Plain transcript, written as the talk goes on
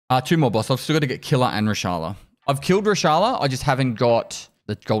2 more boss. I've still got to get Killer and Rashala. I've killed Rashala. I just haven't got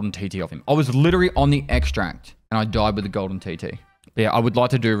the golden TT of him. I was literally on the extract and I died with the golden TT. But yeah, I would like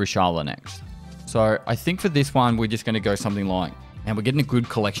to do Rashala next. So I think for this one, we're just going to go something like, and we're getting a good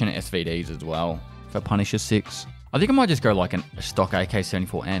collection of SVDs as well for Punisher 6. I think I might just go like a stock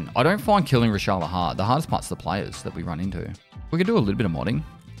AK-74N. I don't find killing Rashala hard. The hardest part's the players that we run into. We could do a little bit of modding.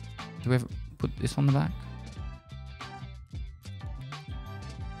 Do we ever put this on the back?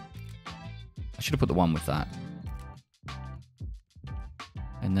 I should have put the one with that.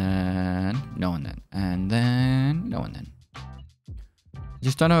 And then, no and then. And then, no and then. I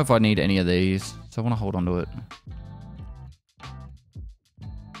just don't know if I need any of these, so I want to hold on to it.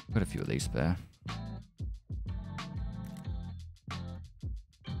 Got a few of these spare.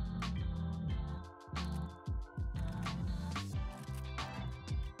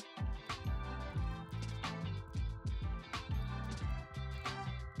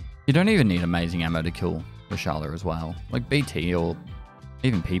 You don't even need amazing ammo to kill Rashala as well. Like BT or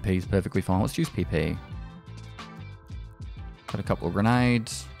even PP is perfectly fine. Let's use PP. Got a couple of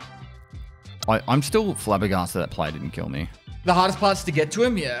grenades. I'm still flabbergasted that player didn't kill me. The hardest part's to get to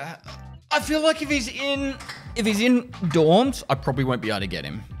him, yeah. I feel like if he's in dorms, I probably won't be able to get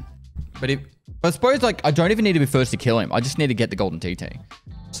him. But I suppose like I don't even need to be first to kill him. I just need to get the golden TT.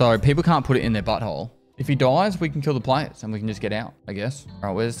 So people can't put it in their butthole. If he dies, we can kill the players and we can just get out, I guess. All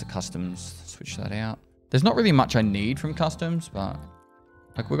right, where's the customs? Switch that out. There's not really much I need from customs, but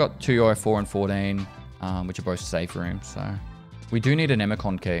like we've got 2 04 and 14, which are both safe rooms. So we do need an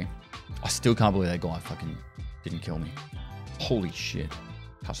Emicon key. I still can't believe that guy fucking didn't kill me. Holy shit.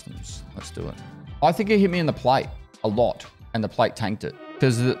 Customs. Let's do it. I think he hit me in the plate a lot and the plate tanked it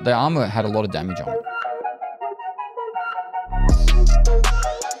because the armor had a lot of damage on it.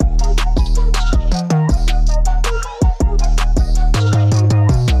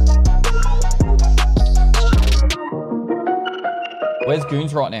 Where's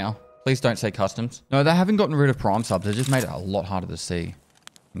Goons right now? Please don't say customs. No, they haven't gotten rid of prime subs. They just made it a lot harder to see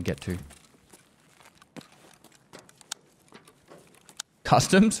and get to.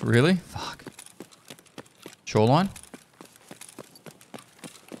 Customs? Really? Fuck. Shoreline?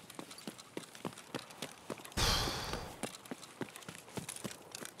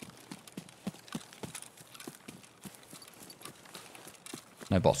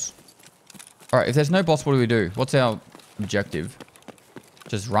 No boss. All right, if there's no boss, what do we do? What's our objective?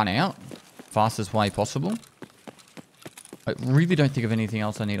 Just run out fastest way possible. I really don't think of anything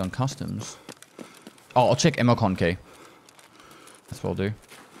else I need on customs. Oh, I'll check Emocon key. That's what I'll do.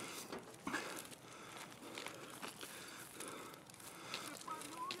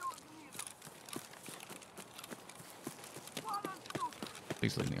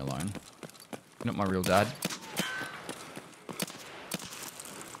 Please leave me alone. You're not my real dad.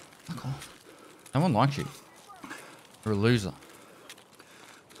 Fuck off. No one likes you. You're a loser.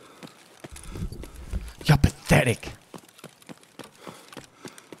 You're pathetic.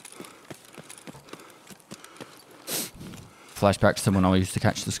 Flashbacks to when I used to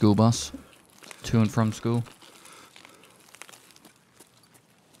catch the school bus to and from school.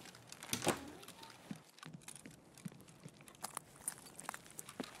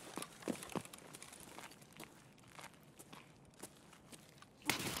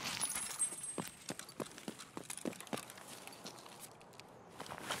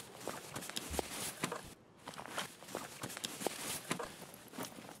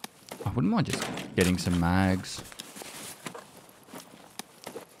 I wouldn't mind just getting some mags.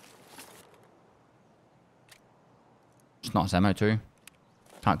 It's nice ammo too.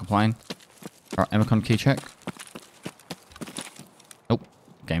 Can't complain. Alright, Emicon key check. Nope.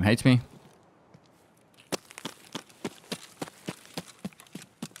 Game hates me.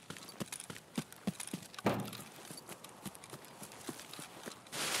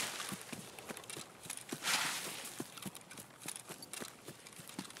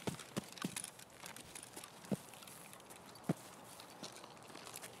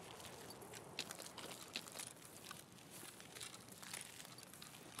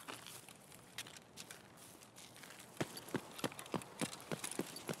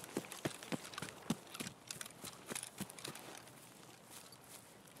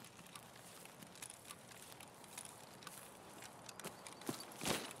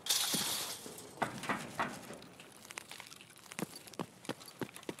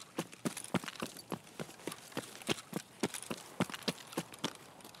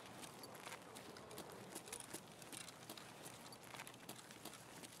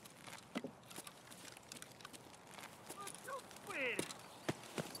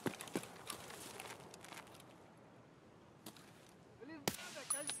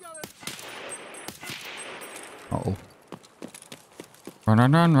 Uh-oh. Run,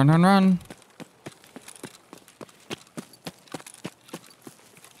 run, run, run, run, run.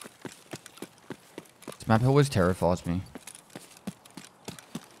 This map always terrifies me.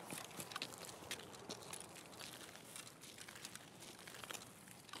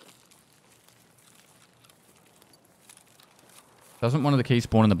 Doesn't one of the keys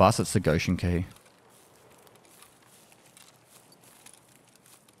spawn in the bus? It's the Goshen key.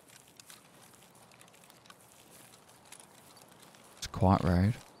 It's quiet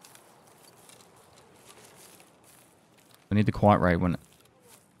raid. We need the quiet raid when...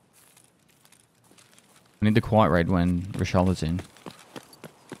 We need the quiet raid when Rochelle is in.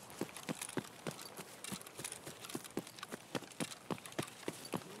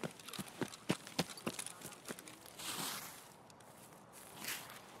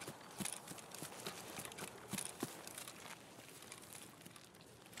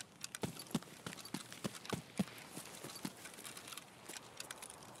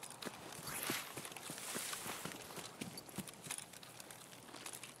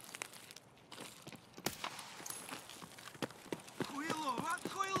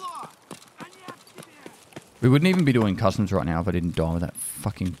 We wouldn't even be doing customs right now if I didn't die with that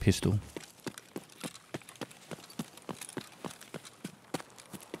fucking pistol.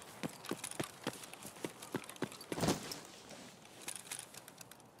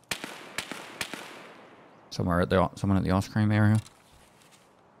 Someone at the ice cream area.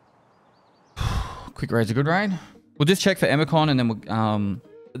 Quick raid's a good raid. We'll just check for Emicon and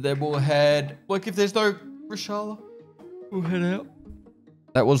then we'll head. Like if there's no Rochelle, we'll head out.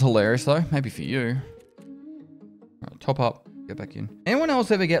 That was hilarious though. Maybe for you. Right, top up. Go back in. Anyone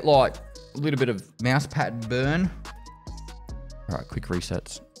else ever get like a little bit of mouse pad burn? All right, quick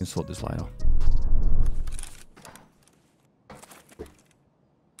resets. We can sort this later.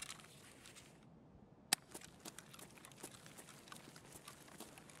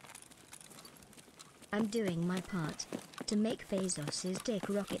 I'm doing my part to make Phasos's dick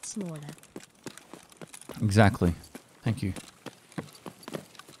rocket smaller. Exactly. Thank you.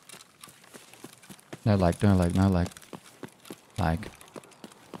 No lag, no lag, no lag. Lag.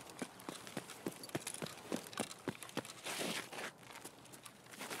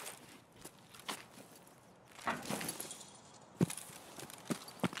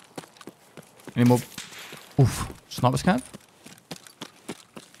 Any more? Oof. Sniper scav?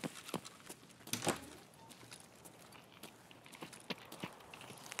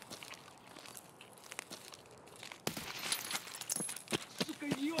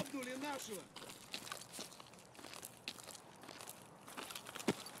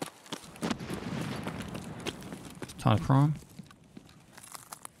 Ton of crime.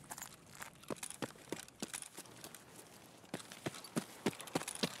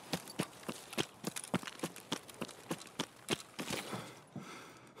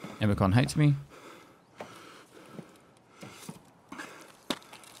 Emicon hates me.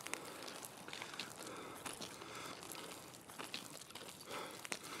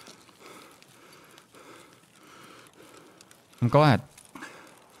 I'm glad.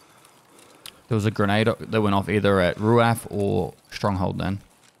 There was a grenade that went off either at Ruaf or Stronghold then.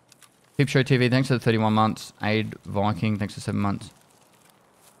 Peep Show TV, thanks for the 31 months. Aid Viking, thanks for 7 months.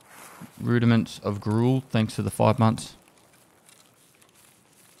 Rudiments of Gruel, thanks for the 5 months.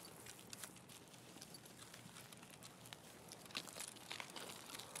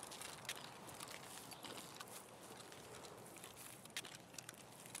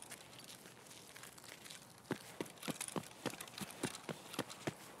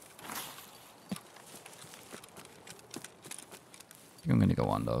 I'm going to go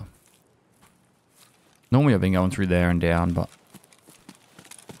under. Normally I've been going through there and down, but...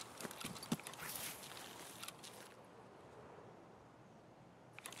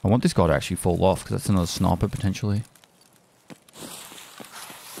 I want this guy to actually fall off, because that's another sniper, potentially.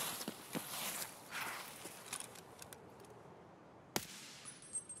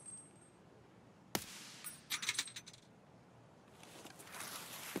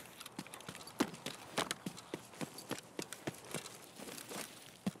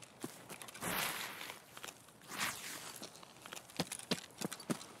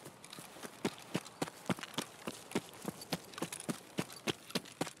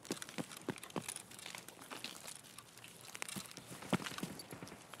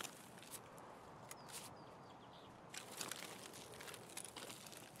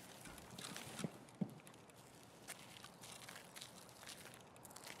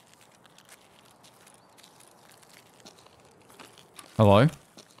 Hello?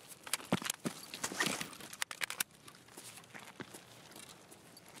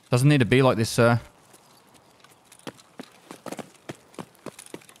 Doesn't need to be like this, sir.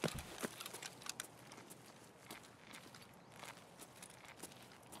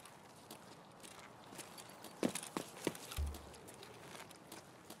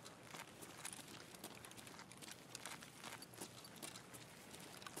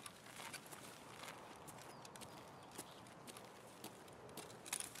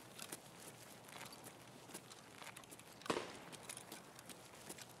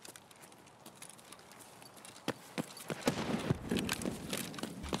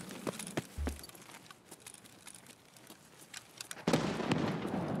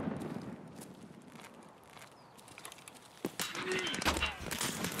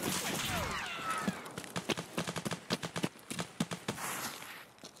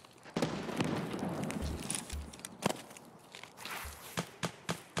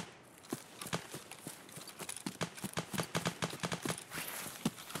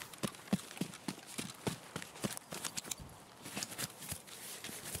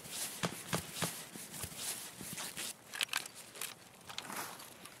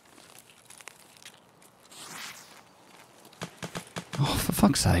 Oh, for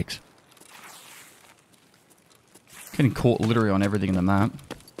fuck's sakes. Getting caught literally on everything in the map.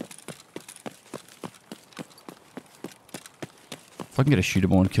 If I can get a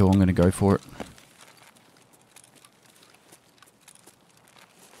shooterborn kill, I'm going to go for it.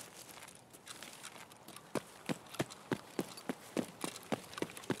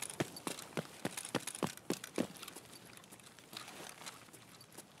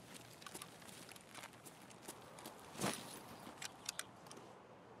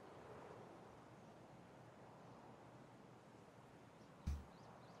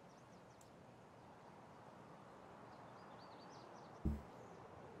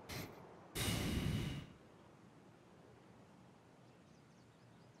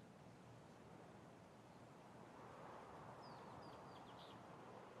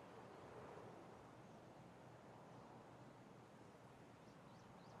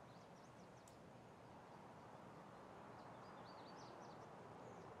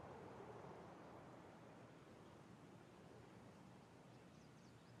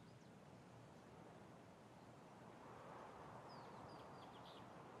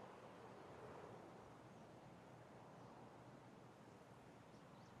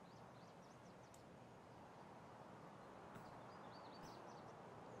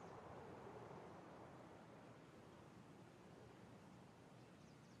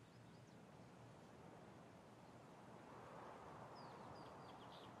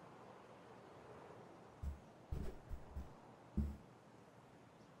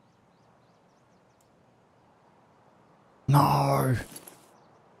 No.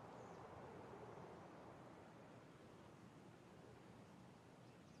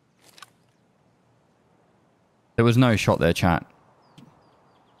 There was no shot there, chat.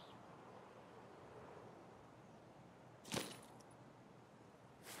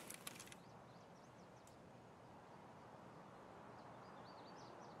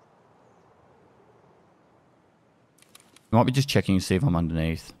 I might be just checking to see if I'm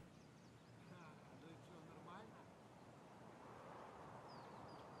underneath.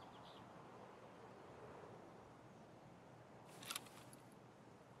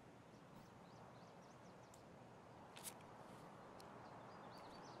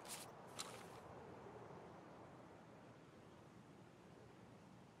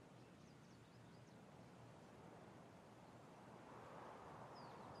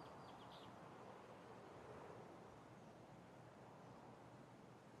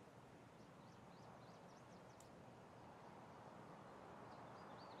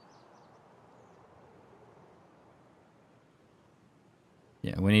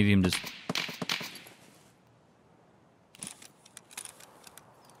 Yeah, we need him to...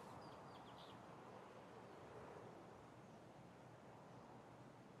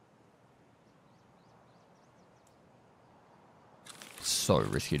 So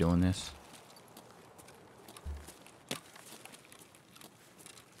risky doing this.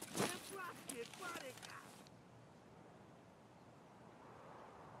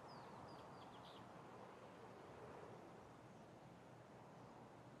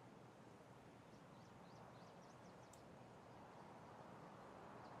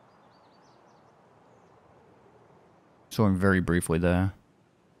 Saw him very briefly there.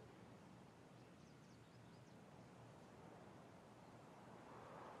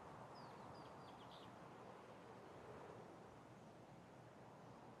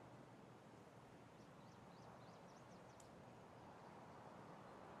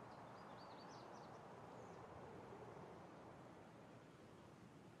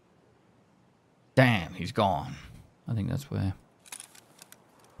 Damn, he's gone. I think that's where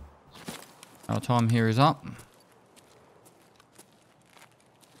our time here is up.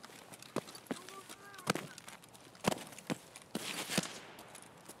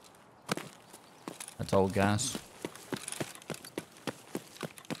 That's old gas.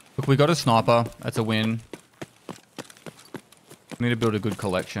 Look, we got a sniper. That's a win. We need to build a good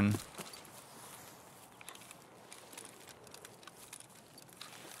collection.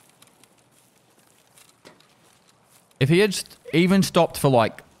 If he had even stopped for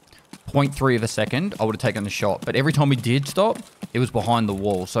like 0.3 of a second, I would have taken the shot. But every time he did stop, it was behind the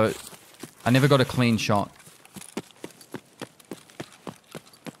wall. So I never got a clean shot.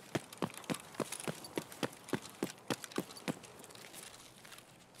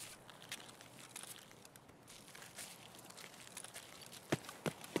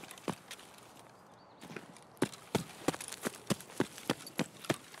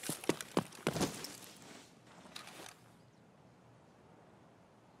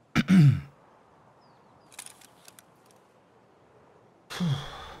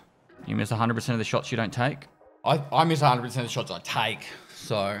 You miss 100% of the shots you don't take. I miss 100% of the shots I take,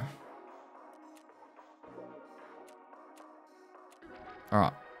 so. All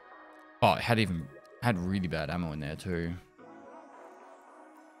right. Oh, it had really bad ammo in there too.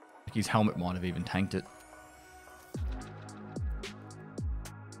 Like his helmet might have even tanked it.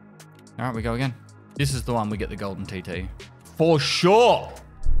 All right, we go again. This is the one we get the golden TT. For sure.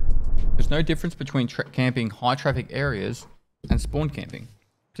 There's no difference between camping high traffic areas and spawn camping.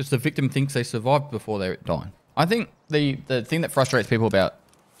 Just the victim thinks they survived before they die. I think the thing that frustrates people about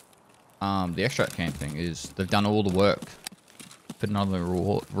the extract camping is they've done all the work for none of the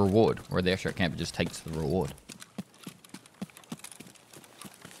reward, where the extract camper just takes the reward.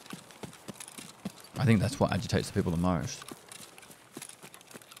 I think that's what agitates the people the most.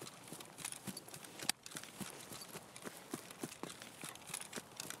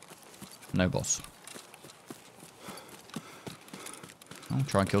 No boss. I'll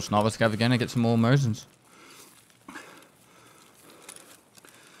try and kill Sniper Scav again and get some more Mosins.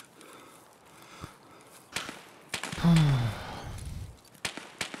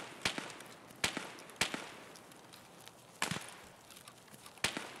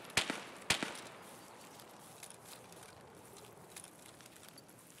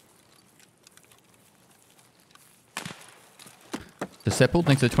 Seppulled,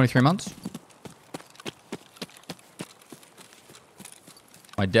 thanks for the 23 months.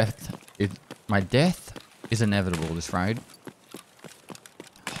 My death is inevitable this raid.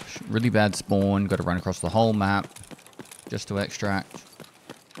 Really bad spawn, got to run across the whole map just to extract.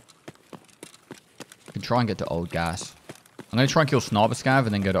 Can try and get to old gas. I'm going to try and kill Sniper Scav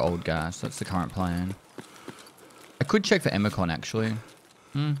and then go to old gas. That's the current plan. I could check for Emicon actually.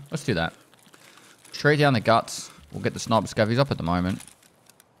 Let's do that. Straight down the guts. We'll get the Sniper Scav. He's up at the moment.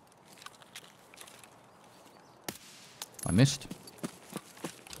 I missed.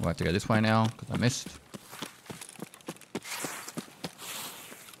 We'll have to go this way now because I missed.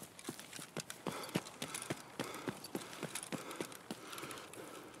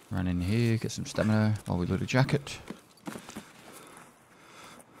 Run in here, get some stamina while we loot a jacket.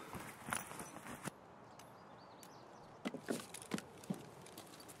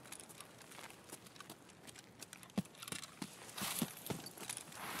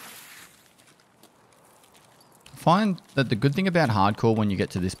 Find that the good thing about hardcore when you get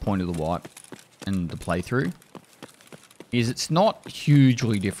to this point of the wipe and the playthrough is it's not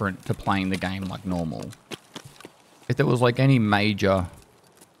hugely different to playing the game like normal. If there was like any major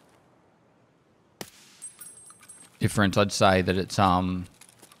difference, I'd say that it's obviously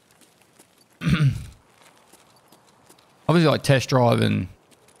like test drive and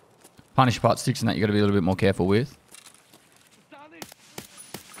punish part sticks and that you got to be a little bit more careful with.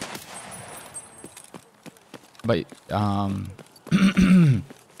 But,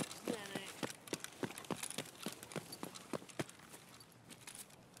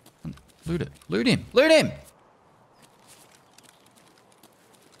 loot it. Loot him. Loot him!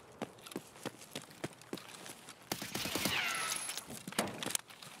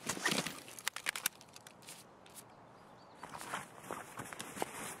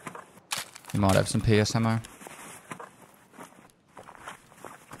 You might have some PS ammo.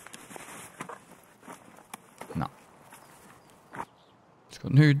 No. It's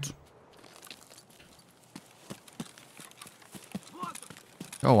got nudes.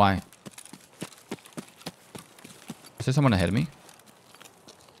 Go away. Is there someone ahead of me?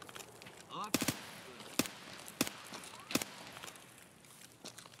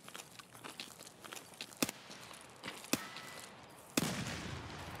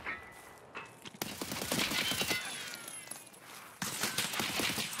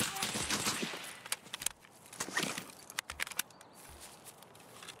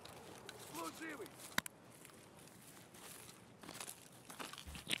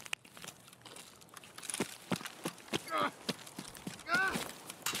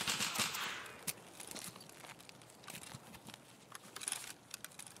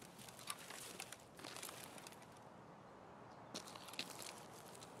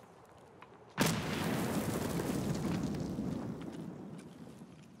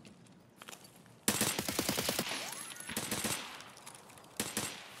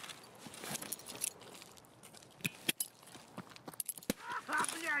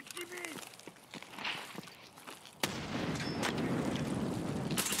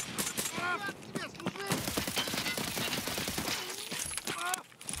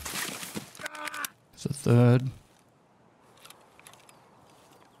 It's a third.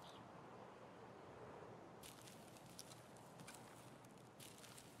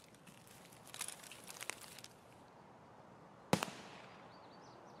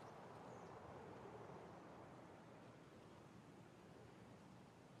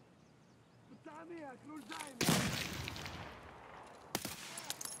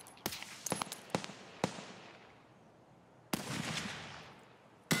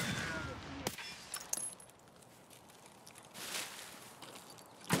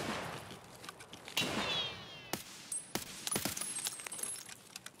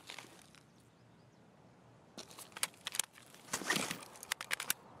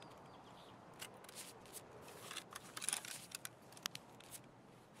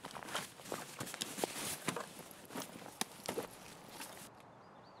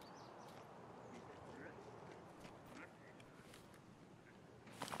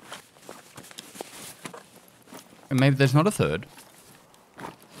 And maybe there's not a third.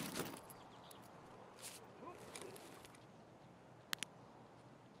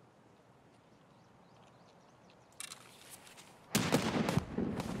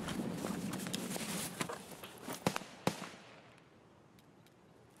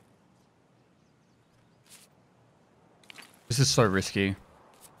 This is so risky.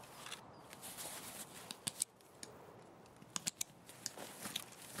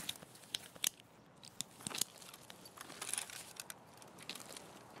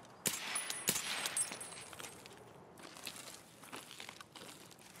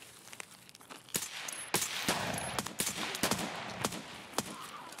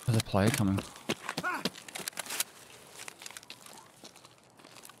 There's a player coming.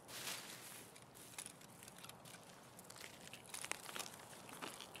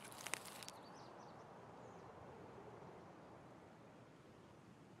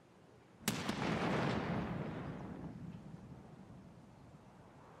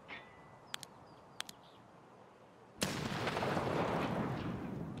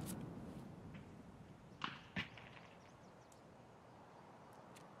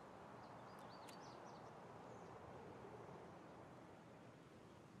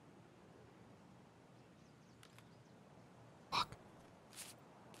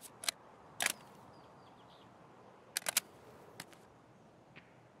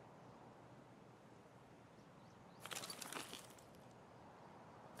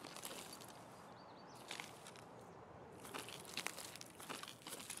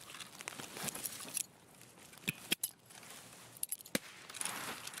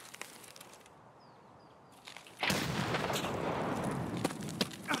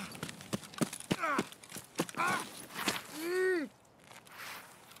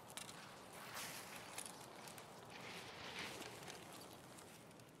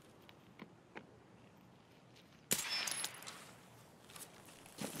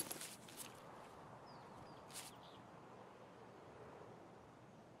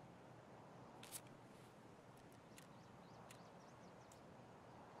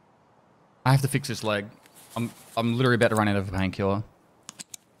 I have to fix this leg. I'm literally about to run out of a painkiller.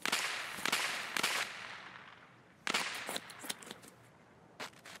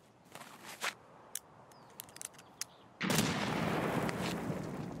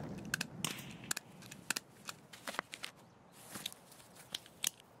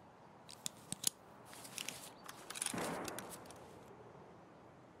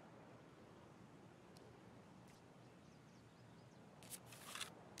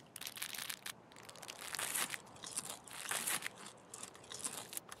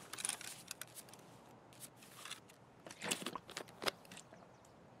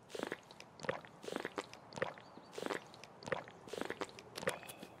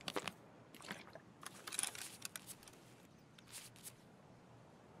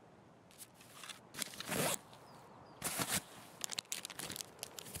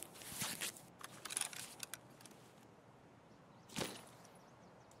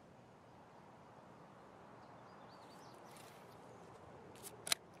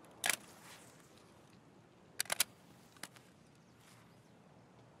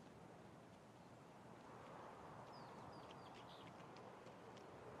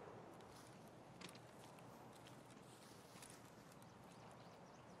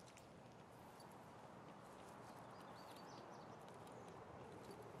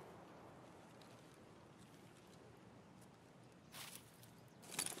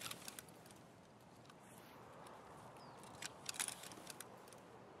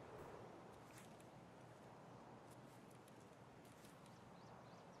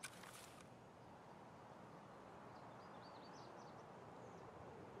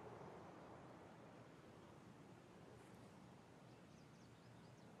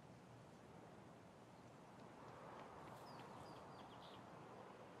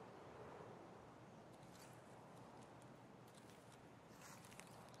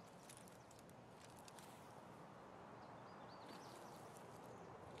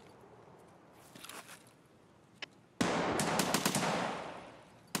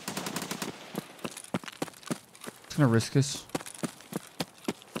 gonna risk this.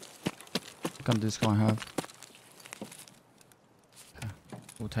 What gun does this guy have? Okay,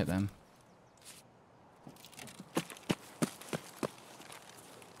 we'll take them.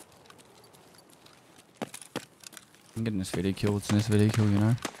 I'm getting this video kill. It's in this video kill, you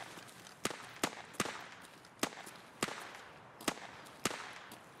know.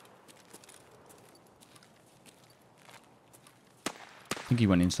 I think he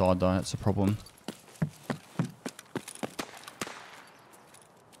went inside though. That's the problem.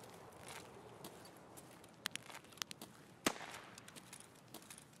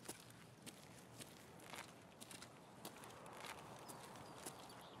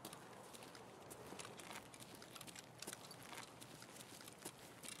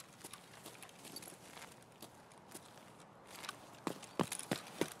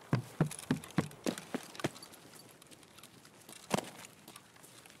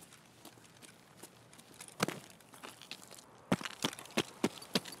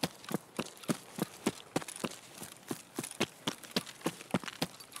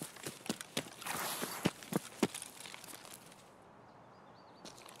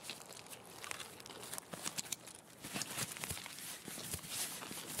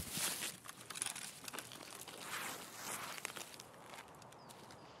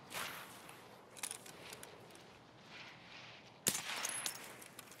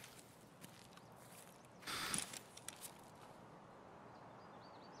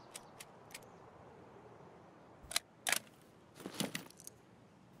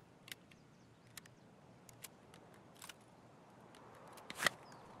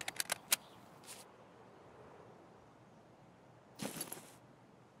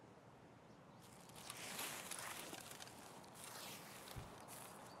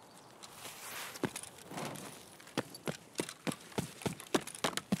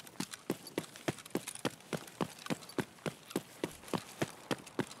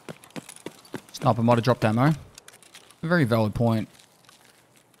 Sniper might have dropped ammo. A very valid point.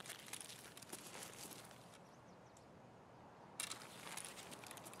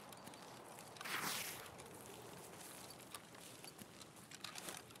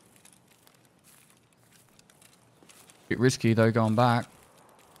 Bit risky though going back.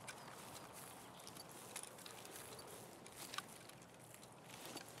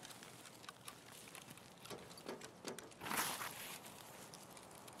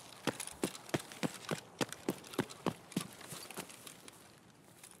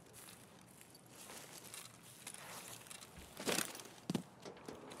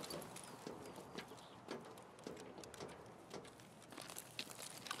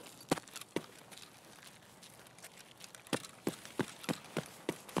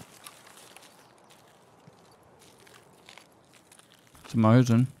 It's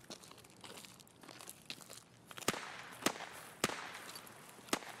Mosin.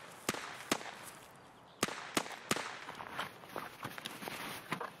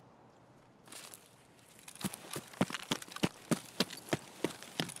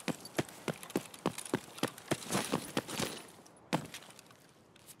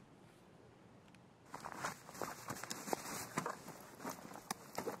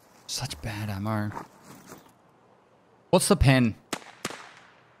 Such bad ammo. What's the pen?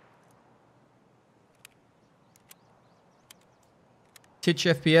 Titch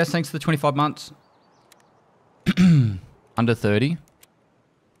FPS, thanks for the 25 months. Under 30.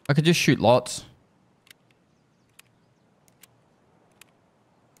 I could just shoot lots.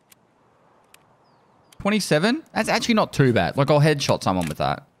 $27? That's actually not too bad. Like, I'll headshot someone with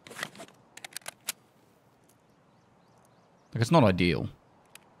that. Like, it's not ideal.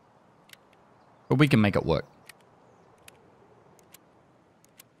 But we can make it work.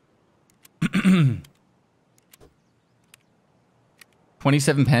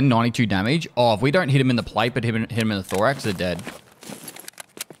 27 pen, 92 damage. Oh, if we don't hit him in the plate, but hit him in the thorax, they're dead.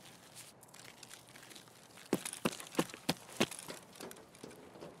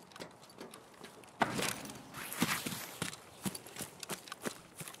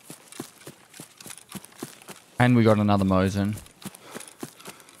 And we got another Mosin.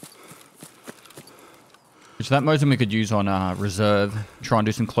 Which that Mosin we could use on reserve. Try and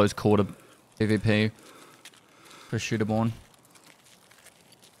do some close quarter PvP for Shooterborn.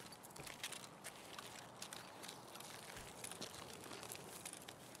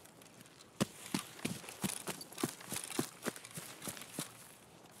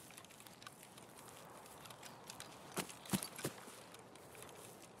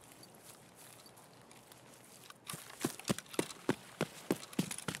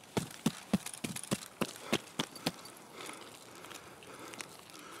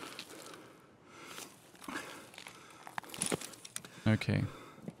 Okay.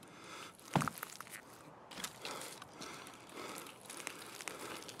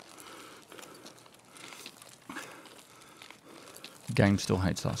 Game still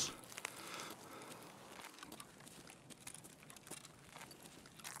hates us.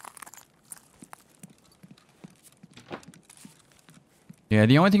 Yeah,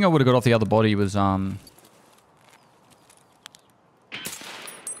 the only thing I would have got off the other body was oh,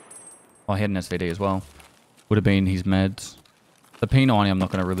 he had an SVD as well. Would have been his meds. The P90 I'm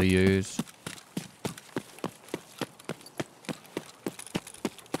not going to really use.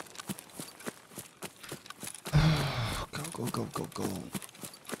 Go.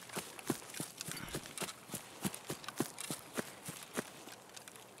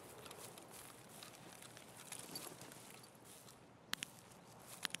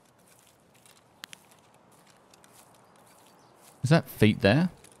 Is that feet there?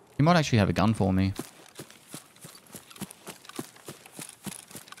 He might actually have a gun for me.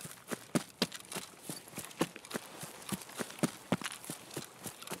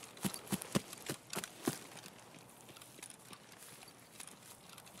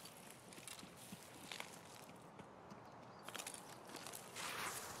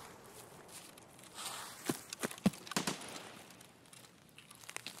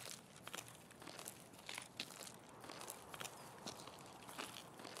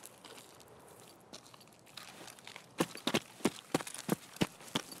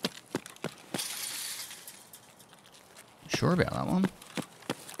 Sure about that one.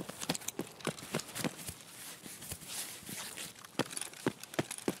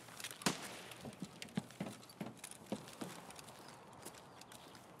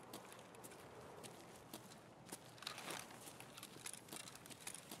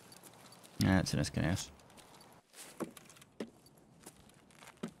 Yeah, it's an SKS.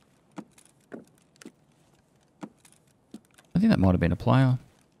 I think that might have been a player.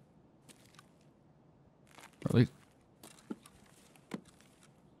 Or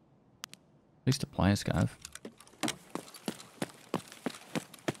at least a player scav.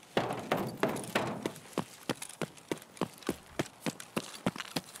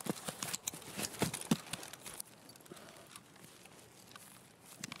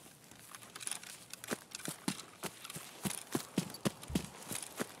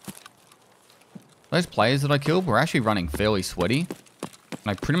 Those players that I killed were actually running fairly sweaty. And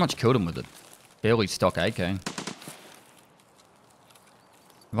I pretty much killed them with a fairly stock AK.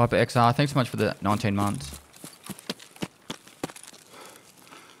 Viper XR, thanks so much for the 19 months.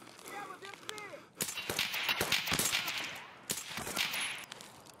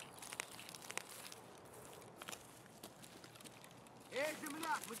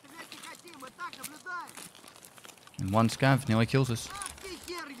 And one scav nearly kills us.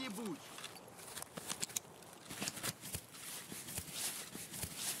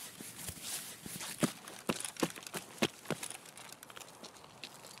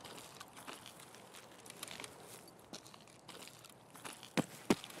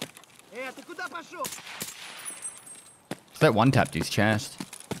 That one tapped his chest.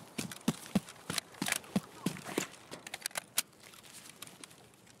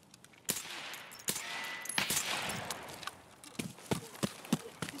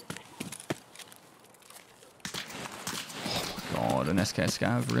 Oh my god, an SK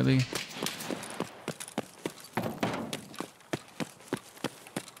scav, really?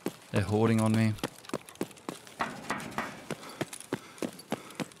 They're hoarding on me.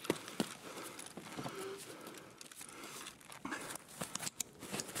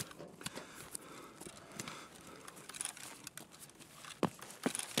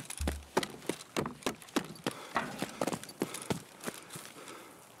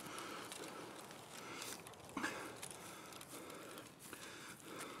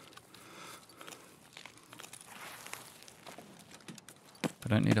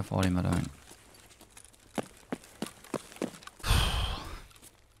 I don't need to fight him, I don't.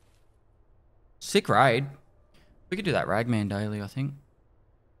 Sick raid. We could do that ragman daily, I think.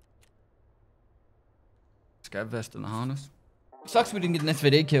 Scav vest and the harness. Sucks we didn't get an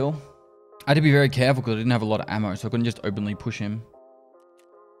SVD kill. I had to be very careful because I didn't have a lot of ammo, so I couldn't just openly push him.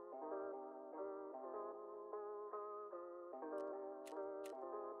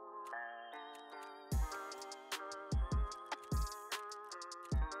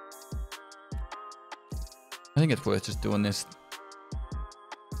 I think it's worth just doing this.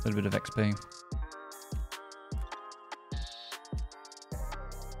 A little bit of XP.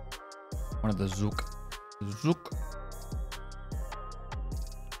 One of the Zook. Zook.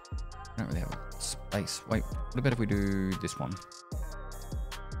 I don't really have a space. Wait, what about if we do this one?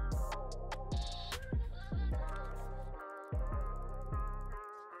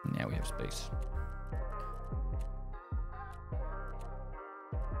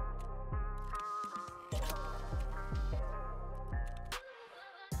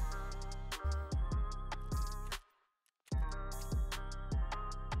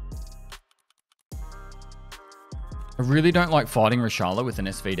 I really don't like fighting Reshala with an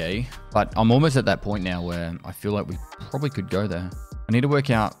SVD, but I'm almost at that point now where I feel like we probably could go there. I need to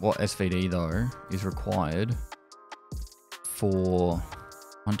work out what SVD though is required for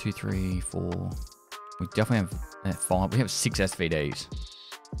 1, 2, 3, 4. We definitely have 5. We have 6 SVDs.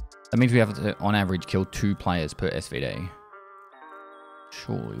 That means we have to, on average, kill 2 players per SVD.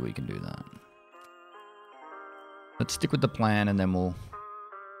 Surely we can do that. Let's stick with the plan and then we'll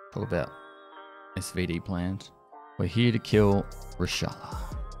talk about SVD plans. We're here to kill Reshala.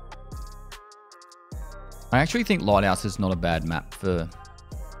 I actually think Lighthouse is not a bad map for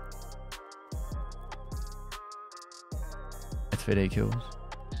SVD kills.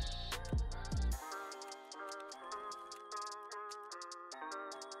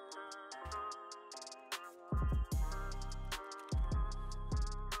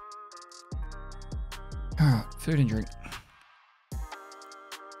 Alright, food and drink.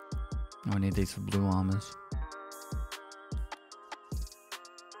 I need these for blue armors.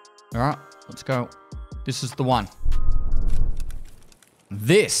 Alright, let's go. This is the one.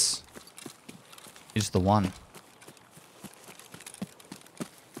 This is the one.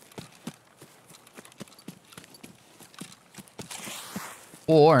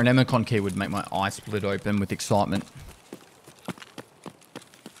 Or an Emicon key would make my eyes split open with excitement.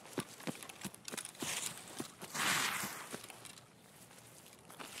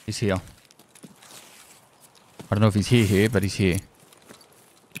 He's here. I don't know if he's here, but he's here.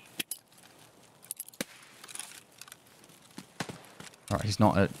 Alright, he's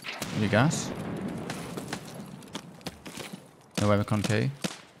not at new gas. No Emicon key.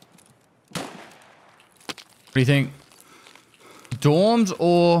 What do you think? Dorms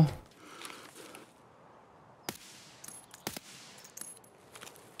or...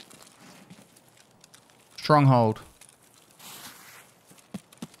 Stronghold?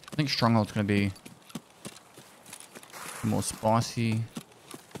 I think Stronghold's going to be a more spicy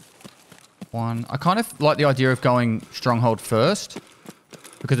one. I kind of like the idea of going Stronghold first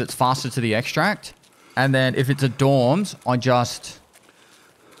because it's faster to the extract. And then if it's a dorms, I just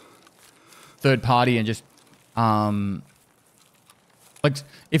third party and just like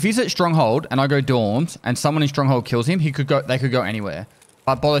if he's at Stronghold and I go dorms and someone in Stronghold kills him, they could go anywhere.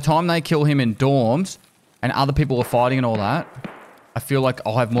 But by the time they kill him in dorms and other people are fighting and all that, I feel like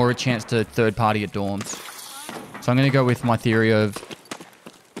I'll have more a chance to third party at dorms. So I'm going to go with my theory of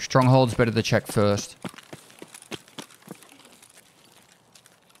Stronghold's better to check first.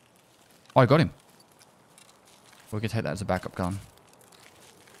 Oh, I got him. We could take that as a backup gun.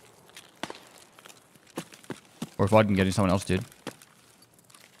 Or if I didn't get him, someone else did.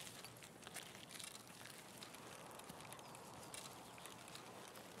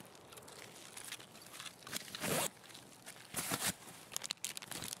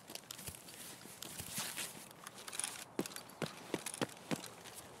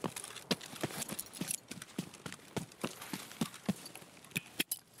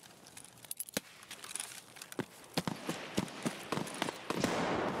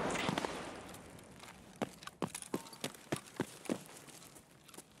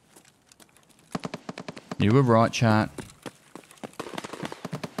 You were right, chat.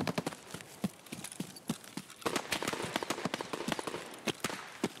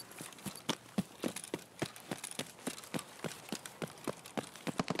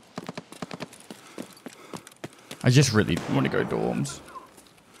 I just really want to go dorms.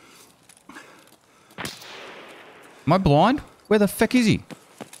 Am I blind? Where the fuck is he?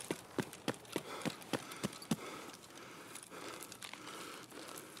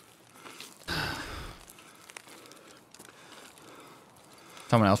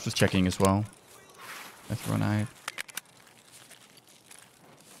 Someone else was checking as well. Let's run out.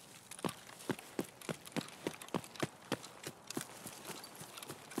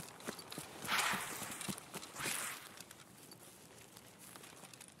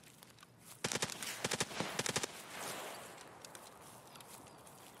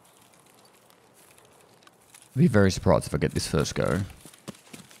 I'd be very surprised if I get this first go.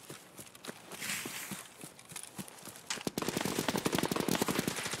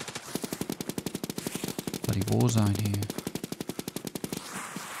 War zone here.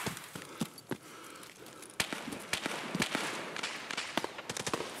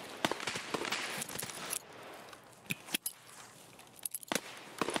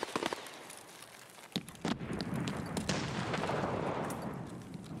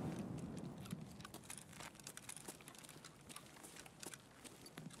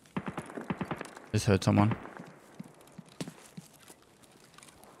 Just heard someone.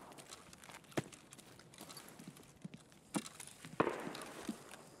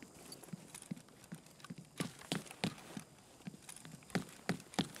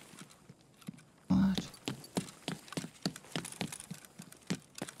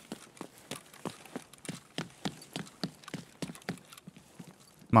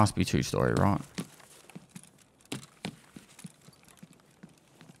 Must be two-story, right?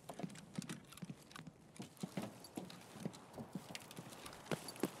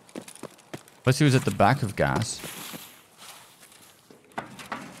 Unless he was at the back of gas.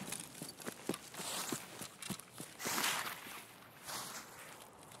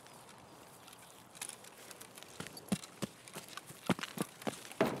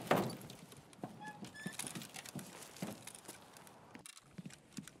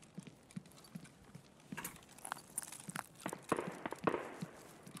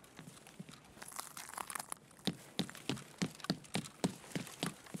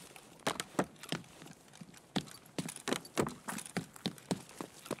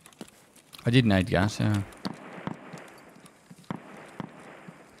 I did need gas, yeah.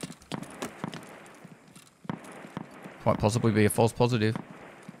 Quite possibly be a false positive.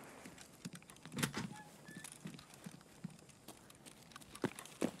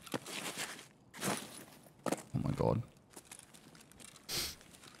 Oh my god.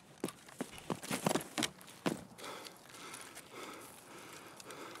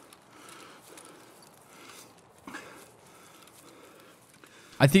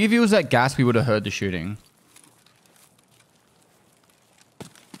 I think if he was at gas, we would have heard the shooting.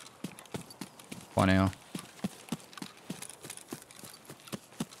 By now.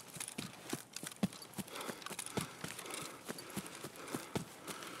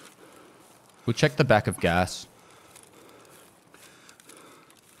 We'll check the back of gas.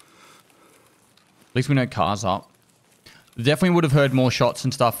 At least we know car's up. Definitely would have heard more shots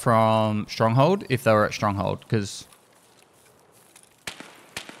and stuff from Stronghold if they were at Stronghold, because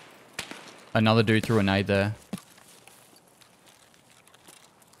another dude threw a nade there.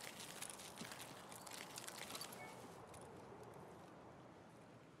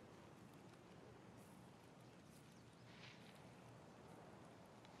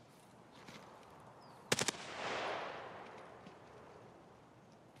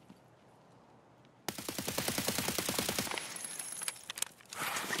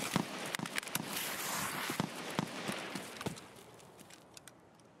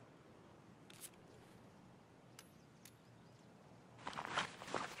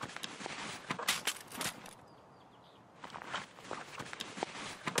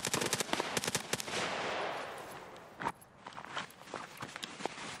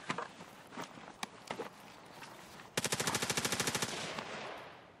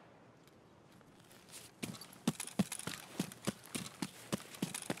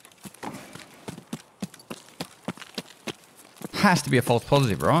 Has to be a false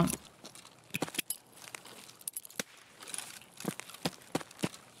positive, right?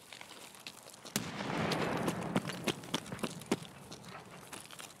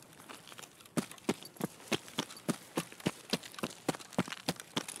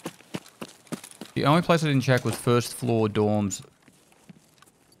 The only place I didn't check was first floor dorms.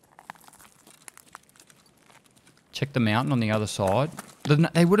 Check the mountain on the other side.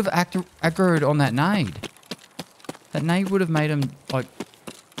 They would have aggroed on that nade. That nade would have made him, like,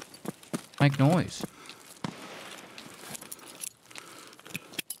 make noise.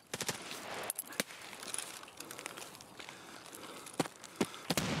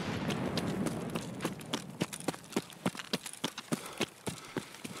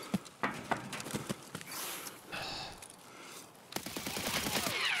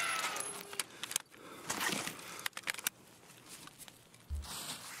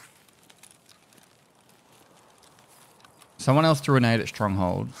 Someone else threw a nade at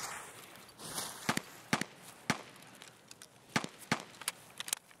Stronghold.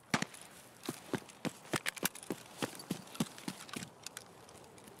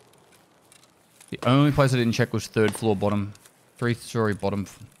 The only place I didn't check was third floor bottom. 3-story bottom.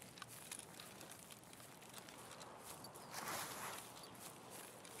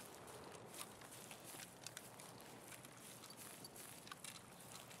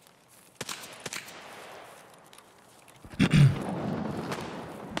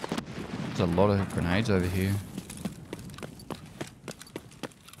 There's a lot of grenades over here.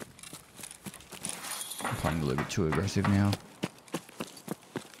 I'm playing a little bit too aggressive now.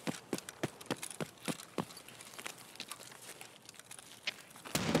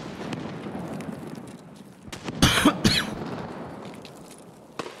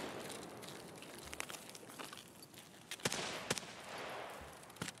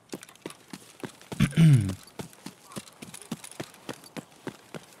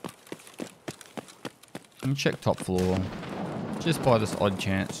 Check top floor, just by this odd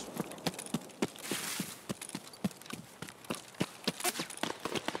chance.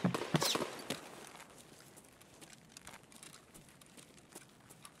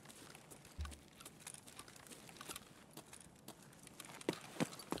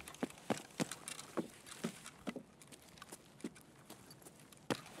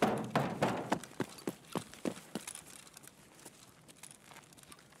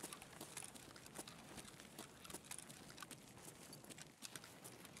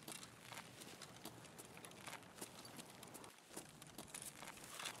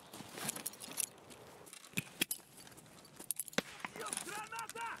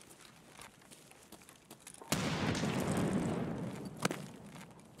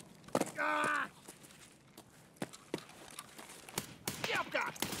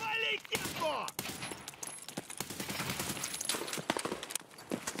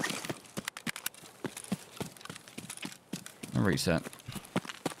 I'll reset.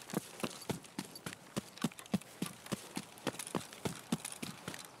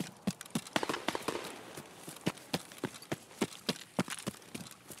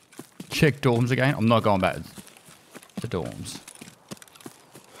 Check dorms again. I'm not going back to dorms.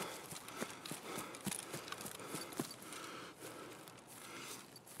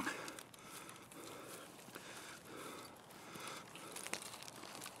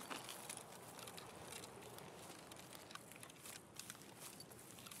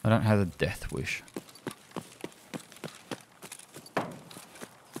 I don't have a death wish.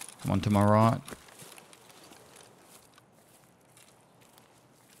 One to my right.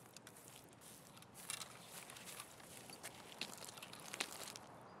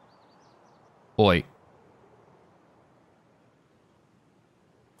 Oi.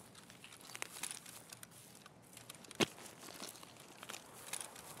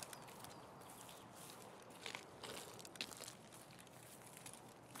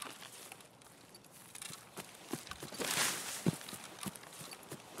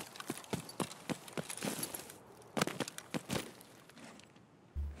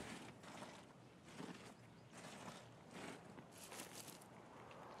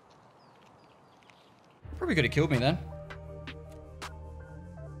 Probably could have killed me then.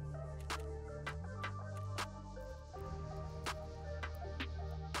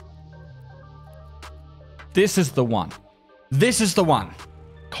 This is the one. This is the one.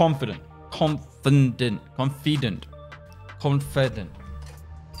 Confident. Confident. Confident. Confident.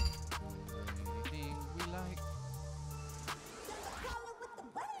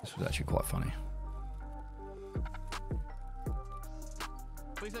 This was actually quite funny.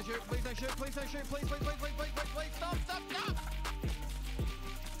 Please don't shoot, please don't shoot, please don't shoot, please, stop, stop.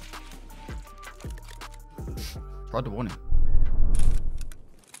 Tried to warn him.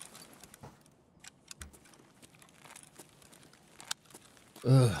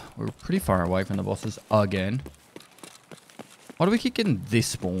 Ugh, we're pretty far away from the bosses again. Why do we keep getting this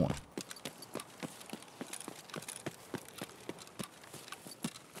spawn?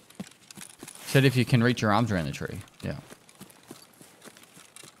 Said if you can reach your arms around the tree. Yeah.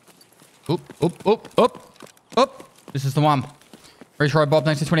 Oop. This is the one. Retry Bob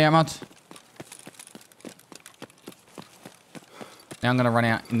next to 28 months. Now I'm gonna run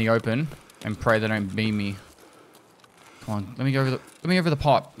out in the open and pray they don't beam me. Come on, let me go over the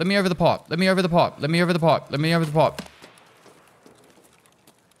pipe. Let me over the pipe. Let me over the pipe. Let me over the pipe. Let me over the pipe.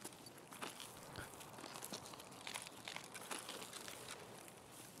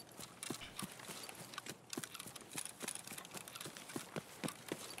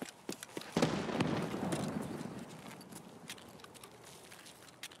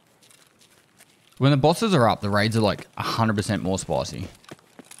 When the bosses are up, the raids are like 100% more spicy.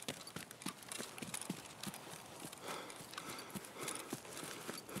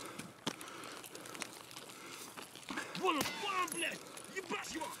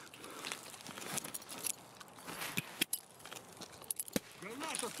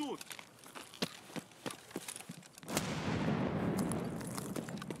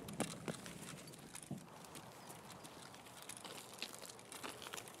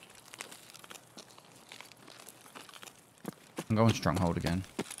 I'm going stronghold again.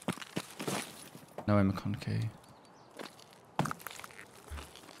 No Emicon key.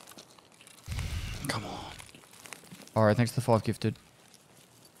 Come on. Alright, thanks to the 5 gifted.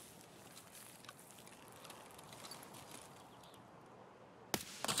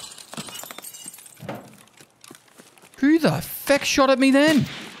 Who the feck shot at me then?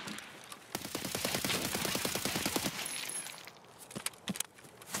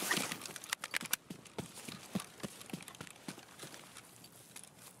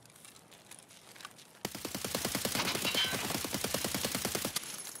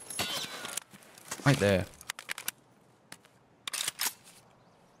 Right there.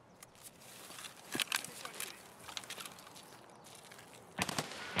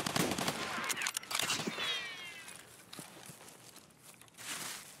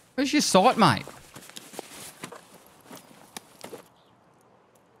 Where's your sight, mate?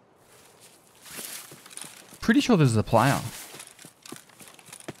 Pretty sure this is a player.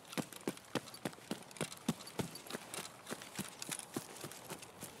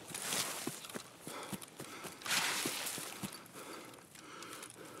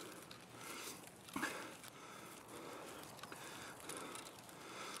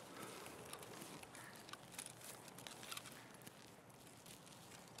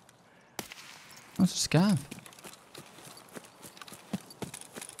 That's a scav.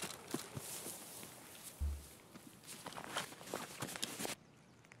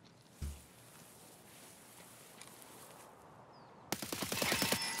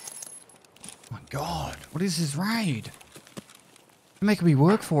 My God, what is this raid? You're making me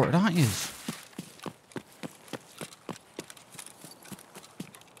work for it, aren't you?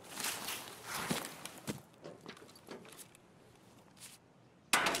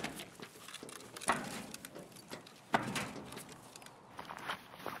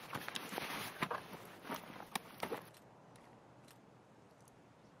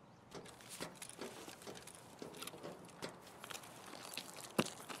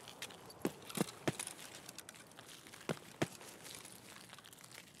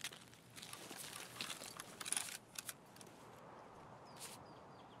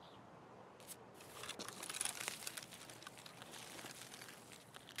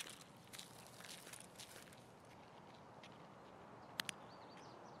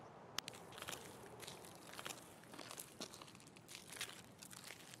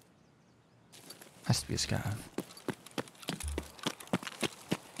 Has to be a scav.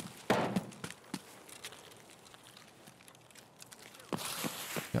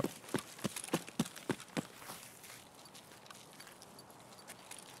 Yep.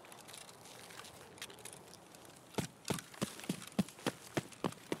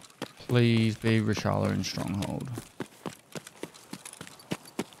 Please be Rishala in Stronghold.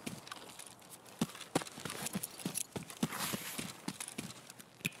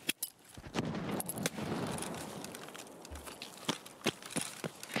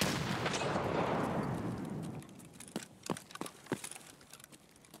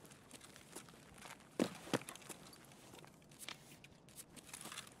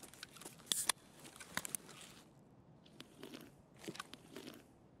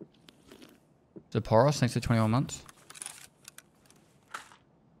 Zaporos, thanks for 21 months.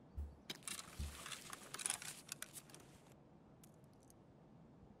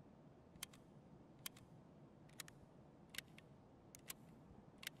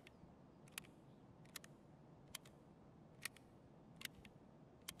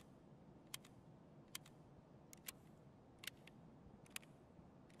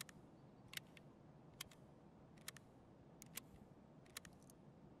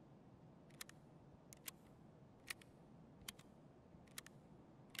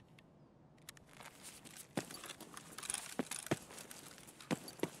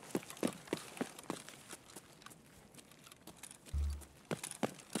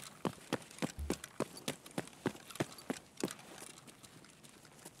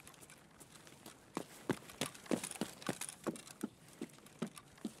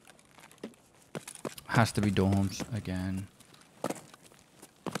 Has to be dorms again.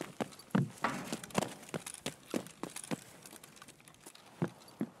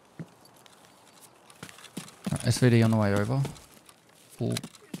 SVD on the way over. Cool.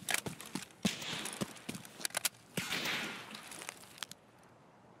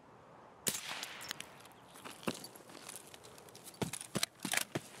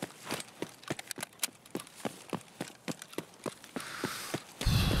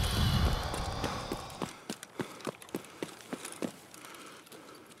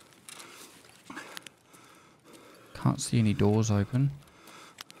 Can't see any doors open.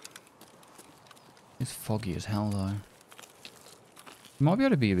 It's foggy as hell though. You might be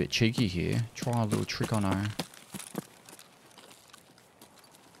able to be a bit cheeky here. Try a little trick on her.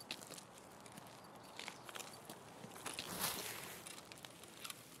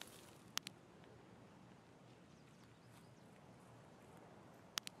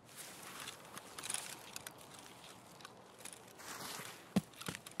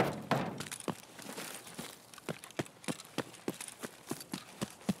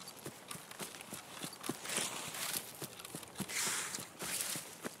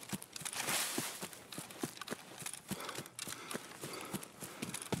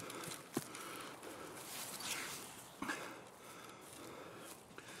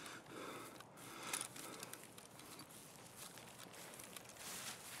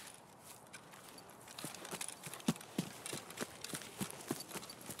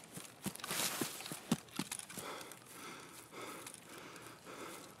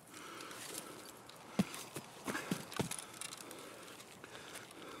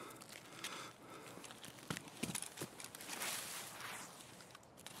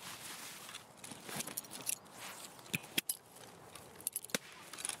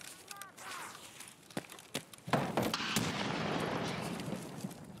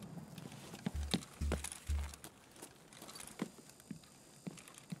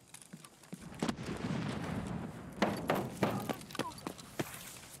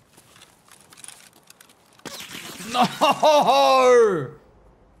 No!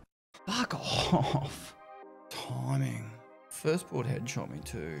 Fuck off. Timing. First board headshot me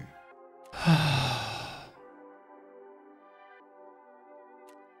too.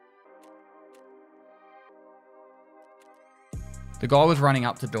 The guy was running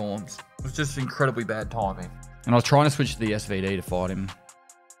up to dorms. It was just incredibly bad timing. And I was trying to switch to the SVD to fight him.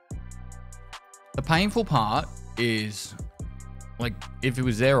 The painful part is, like, if it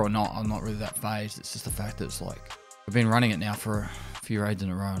was there or not, I'm not really that phased. It's just the fact that it's like, I've been running it now for a few raids in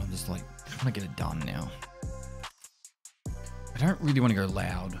a row, and I'm just like, I just want to get it done now. I don't really want to go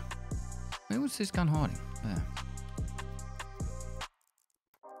loud. Where was this gun hiding? There.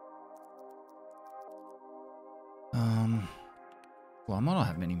 Well, I might not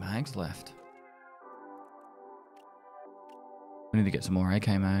have many mags left. I need to get some more AK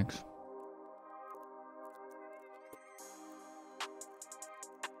mags.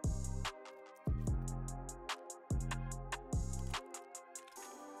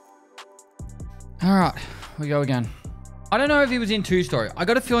 All right, we go again. I don't know if he was in two-story. I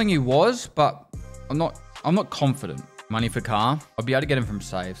got a feeling he was, but I'm not confident. Money for car. I'll be able to get him from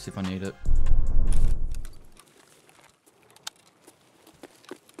safes if I need it.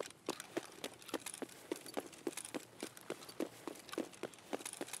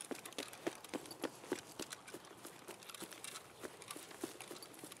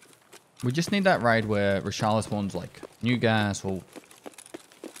 We just need that raid where Rashala spawns like new gas or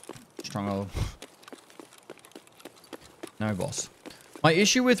stronger. No, boss. My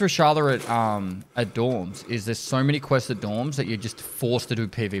issue with Rashala at dorms is there's so many quests at dorms that you're just forced to do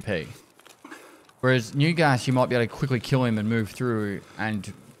PvP. Whereas new gas, you might be able to quickly kill him and move through,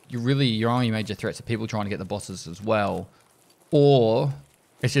 and your only major threats are people trying to get the bosses as well. Or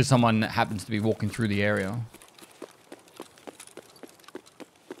it's just someone that happens to be walking through the area.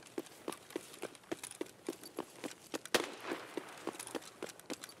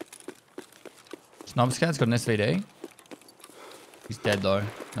 Sniper Scout's got an SVD. He's dead though.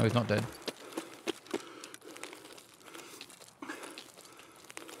 No, he's not dead.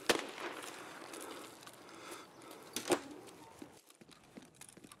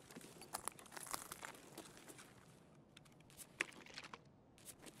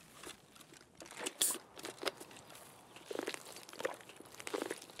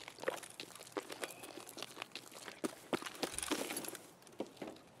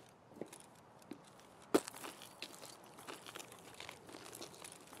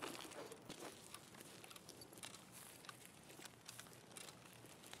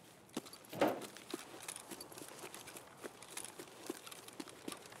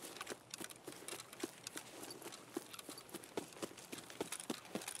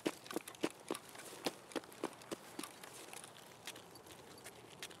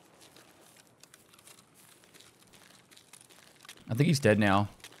 I think he's dead now.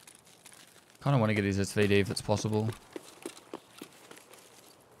 Kind of want to get his SVD if it's possible.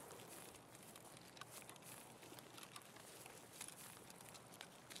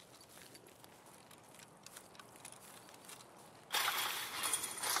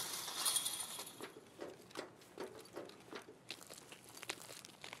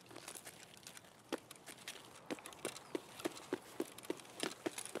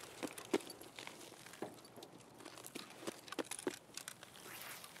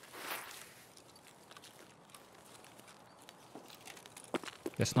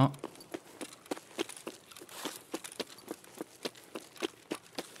 Guess not.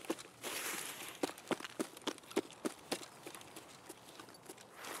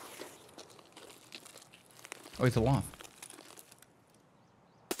 Oh, he's alive.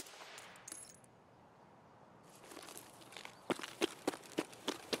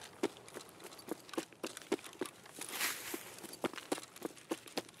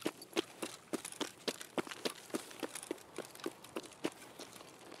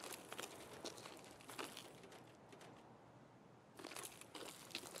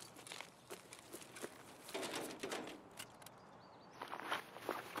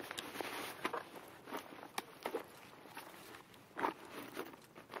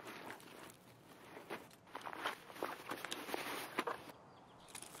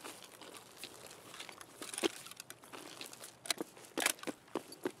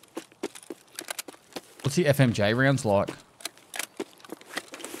 What's the FMJ rounds like?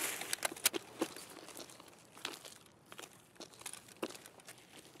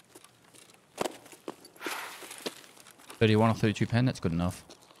 $31 or $32 pen, that's good enough.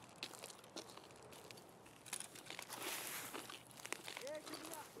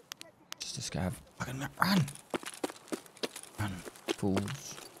 Just a scav. Fucking run! Run,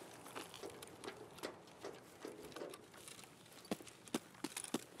 fools.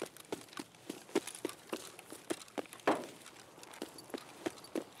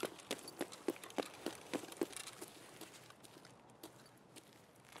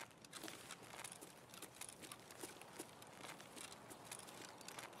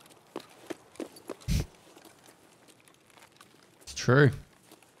 True.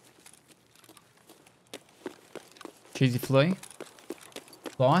 Cheesy Flea.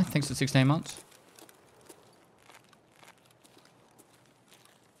 Fly, thanks for 16 months.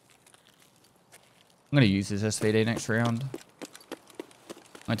 I'm going to use this SVD next round. I'm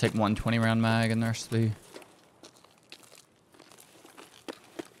going to take 120 round mag and the rest of the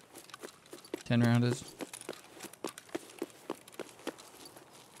 10 rounders.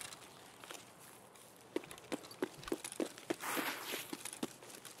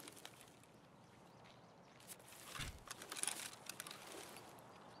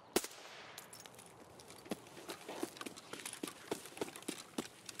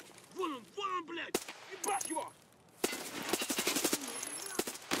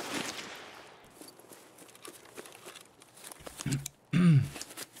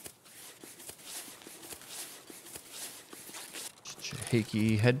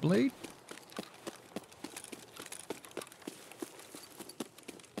 Hickey head bleed.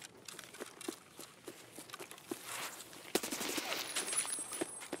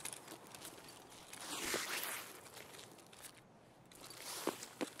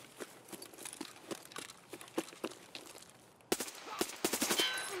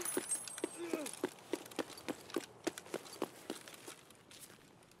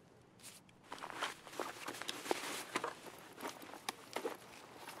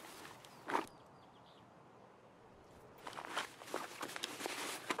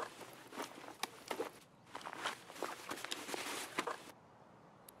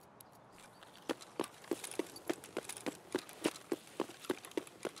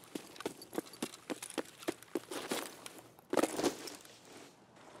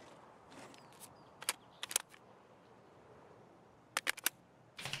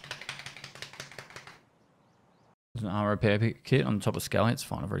 There's an armor repair kit on the top of Skelly. It's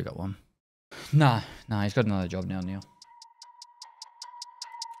fine. I've already got one. Nah, he's got another job now, Neil.